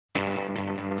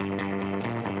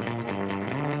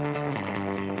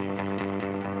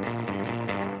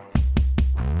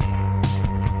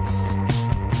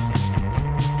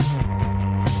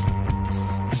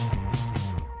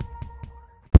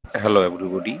Hello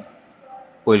everybody,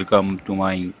 welcome to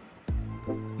my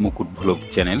Mukut vlog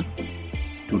channel.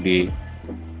 Today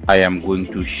I am going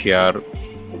to share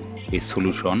a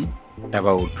solution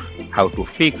about how to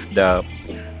fix the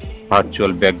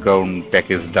virtual background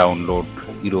package download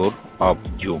error of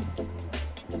Zoom.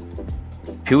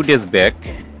 Few days back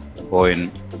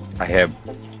when I have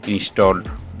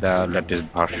installed the latest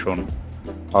version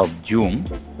of Zoom,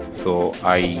 so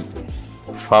I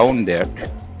found that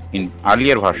in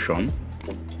earlier version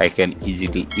I can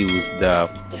easily use the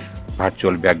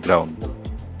virtual background,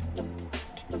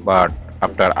 but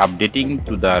after updating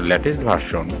to the latest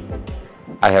version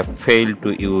I have failed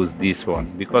to use this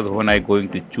one, because when I going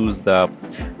to choose the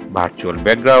virtual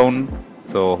background,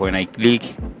 so when I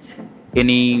click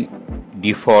any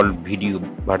default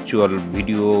virtual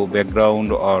video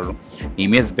background or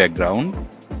image background,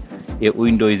 a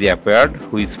window is appeared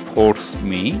which force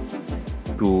me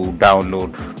to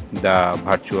download the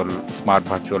smart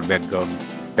virtual background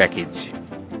package.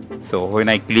 So when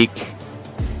I click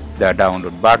the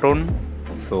download button,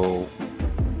 so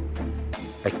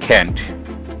I can't.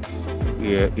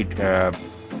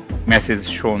 Message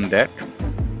showed that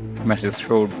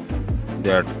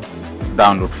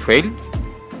download failed.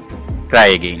 Try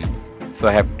again. So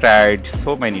I have tried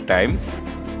so many times,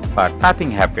 but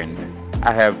nothing happened.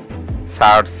 I have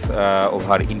searched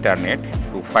over internet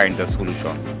to find the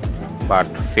solution, but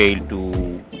failed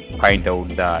to find out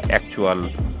the actual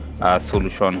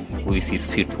solution which is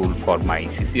fitful for my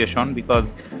situation,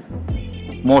 because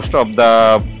most of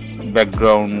the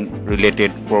background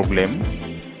related problem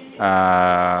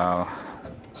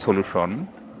solution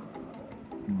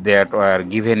that were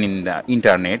given in the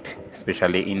internet,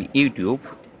 especially in YouTube,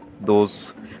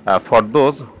 those for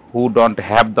those who don't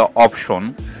have the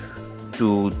option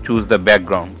to choose the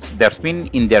backgrounds. That's mean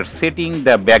in their setting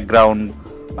the background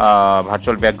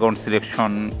virtual background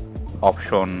selection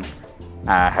option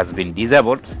has been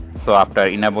disabled. So after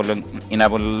enabling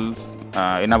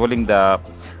the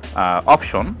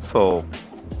option, so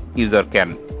user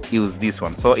can use this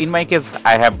one. So in my case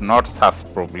I have not such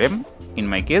problem. In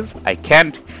my case I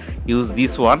can't use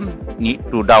this one, need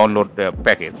to download the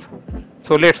package.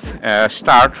 So let's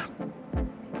start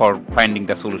for finding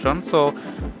the solution. So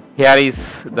here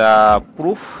is the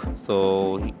proof.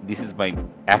 So this is my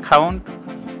account.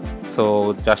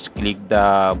 So just click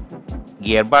the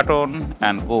gear button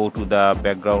and go to the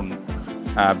background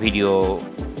video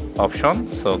option.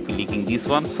 So clicking this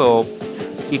one, so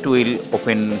it will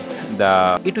open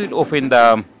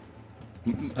the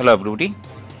hello everybody.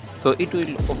 So it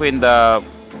will open the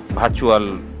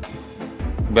virtual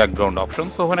background option.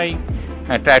 So when I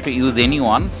try to use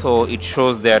anyone, so it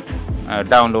shows that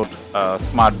download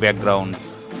smart background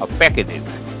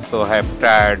packages. So I have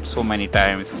tried so many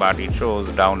times, but it shows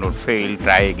download failed.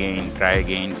 Try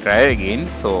again.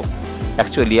 So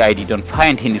actually I didn't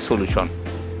find any solution.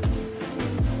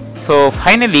 So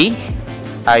finally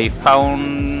I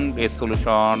found a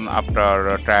solution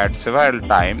after tried several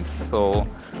times, so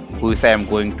which I am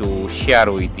going to share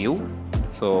with you.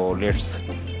 So let's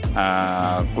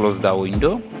close the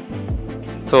window.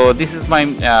 So this is my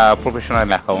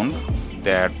professional account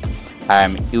that I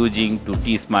am using to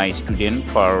teach my student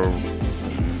for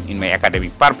in my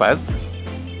academic purpose.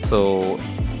 So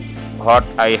what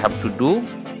I have to do,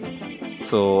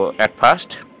 so at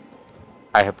first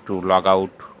I have to log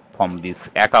out from this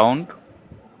account.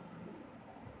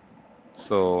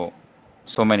 So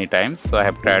many times, so I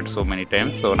have tried so many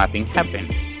times, so nothing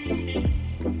happened.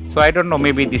 So I don't know,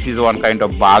 maybe this is one kind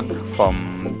of bug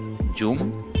from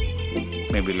Zoom,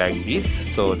 maybe like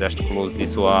this. So just close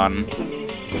this one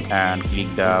and click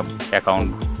the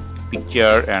account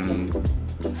picture and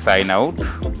sign out.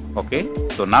 Okay,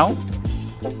 so now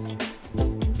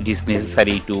it is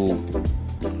necessary to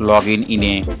log in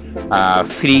a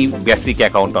free basic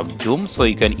account of Zoom. So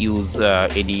you can use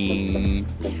any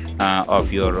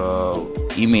of your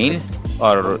email,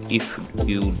 or if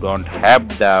you don't have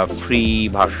the free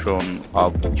version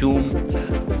of Zoom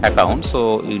account,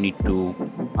 so you need to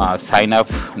sign up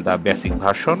the basic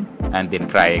version and then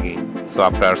try again. So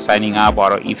after signing up,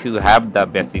 or if you have the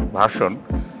basic version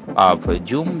of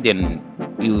Zoom, then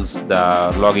use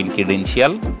the login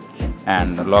credential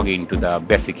and log into the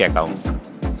basic account.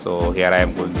 So here I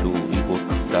am going to input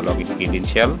the login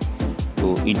credential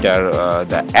to enter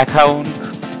the account.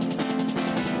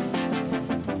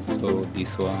 So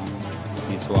this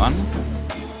one,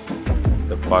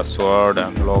 the password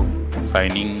and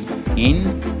signing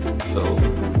in. So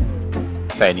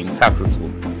signing successful.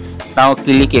 Now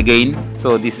click again.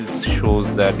 So this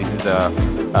shows that this is the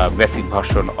basic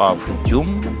version of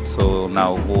Zoom. So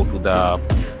now go to the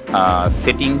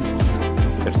settings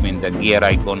That's mean the gear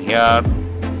icon here.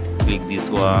 Click this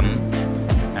one,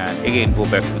 and again go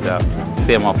back to the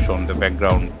same option, the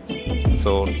background.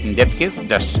 So in that case,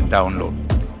 just download,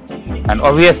 and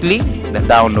obviously the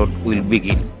download will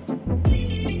begin.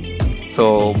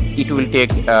 So it will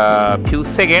take a few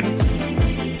seconds,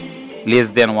 less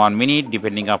than 1 minute,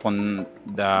 depending upon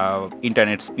the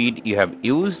internet speed you have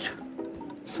used.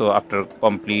 So after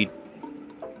completion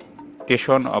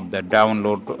of the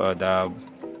download the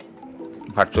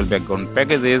virtual background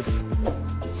packages,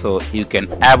 so you can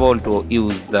able to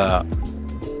use the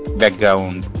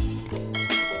background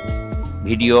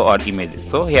video or images.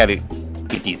 So here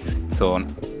it is. So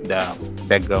the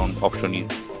background option is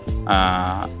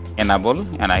enable,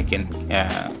 and I can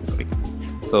sorry.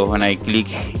 So when I click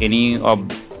any of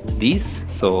these,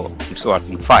 so it's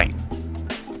working fine.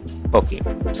 Okay,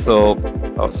 so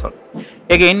sorry.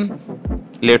 Again,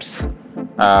 let's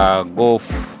go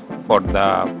for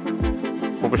the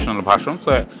professional version.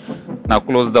 So now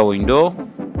close the window,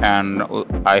 and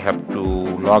I have to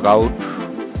log out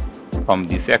from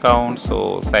this account.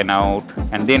 So sign out,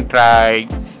 and then try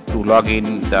to log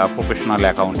in the professional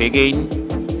account again.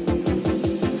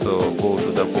 So go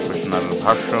to the professional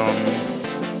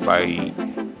version by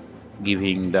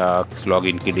giving the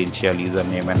login credential,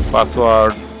 username and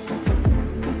password,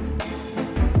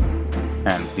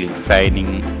 and click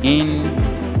signing in.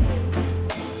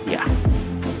 Yeah,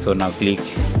 so now click.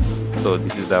 So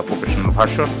this is the professional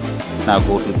version. Now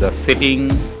go to the setting.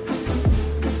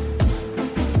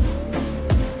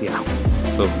 Yeah,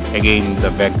 so again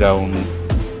the background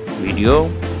video.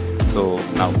 So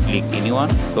now click anyone.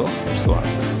 So it's one.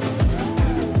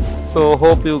 So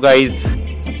hope you guys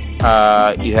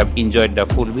you have enjoyed the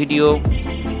full video,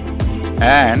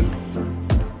 and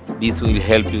this will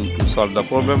help you to solve the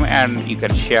problem, and you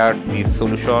can share this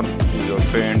solution to your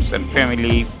friends and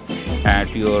family and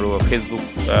to your Facebook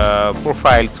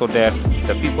profile, so that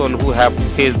the people who have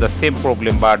faced the same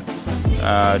problem but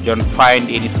don't find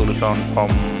any solution from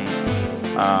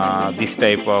this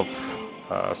type of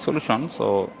solution,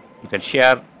 so you can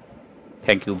share.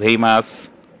 Thank you very much.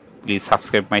 Please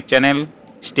subscribe my channel.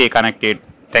 Stay connected.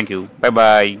 Thank you. Bye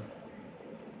bye.